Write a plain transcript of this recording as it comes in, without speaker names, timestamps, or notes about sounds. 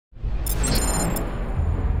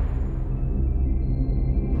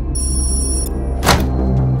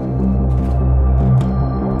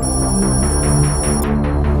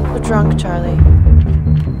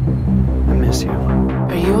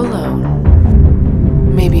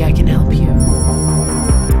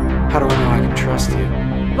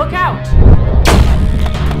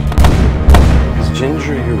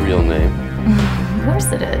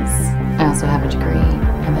course it is. I also have a degree.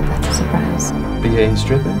 I bet that's a surprise. BA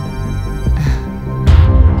stripping?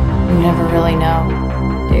 You never really know,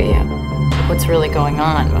 do you? What's really going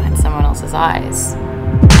on behind someone else's eyes.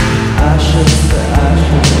 Ashes to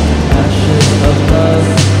ashes, ashes of love,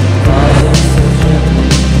 falling to chimney,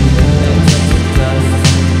 remains of dust,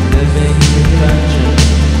 living in dungeon,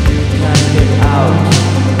 you can't get out,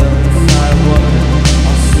 inside woman,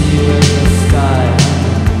 I'll see you in the sky.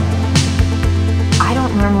 I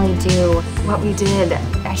don't normally do what we did.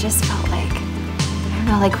 I just felt like, I don't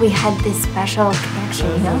know, like we had this special connection,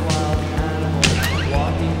 you know?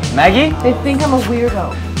 Maggie? They think I'm a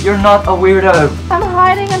weirdo. You're not a weirdo. I'm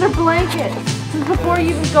hiding under blankets since before you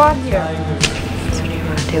even got here. So do you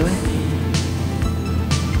want to do it?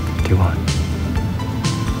 Do what?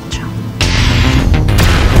 Jump.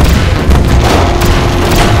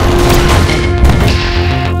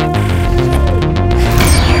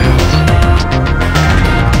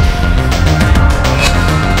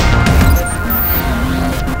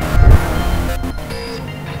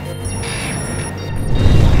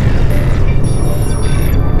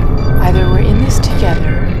 Either we're in this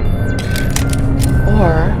together,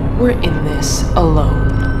 or we're in this alone.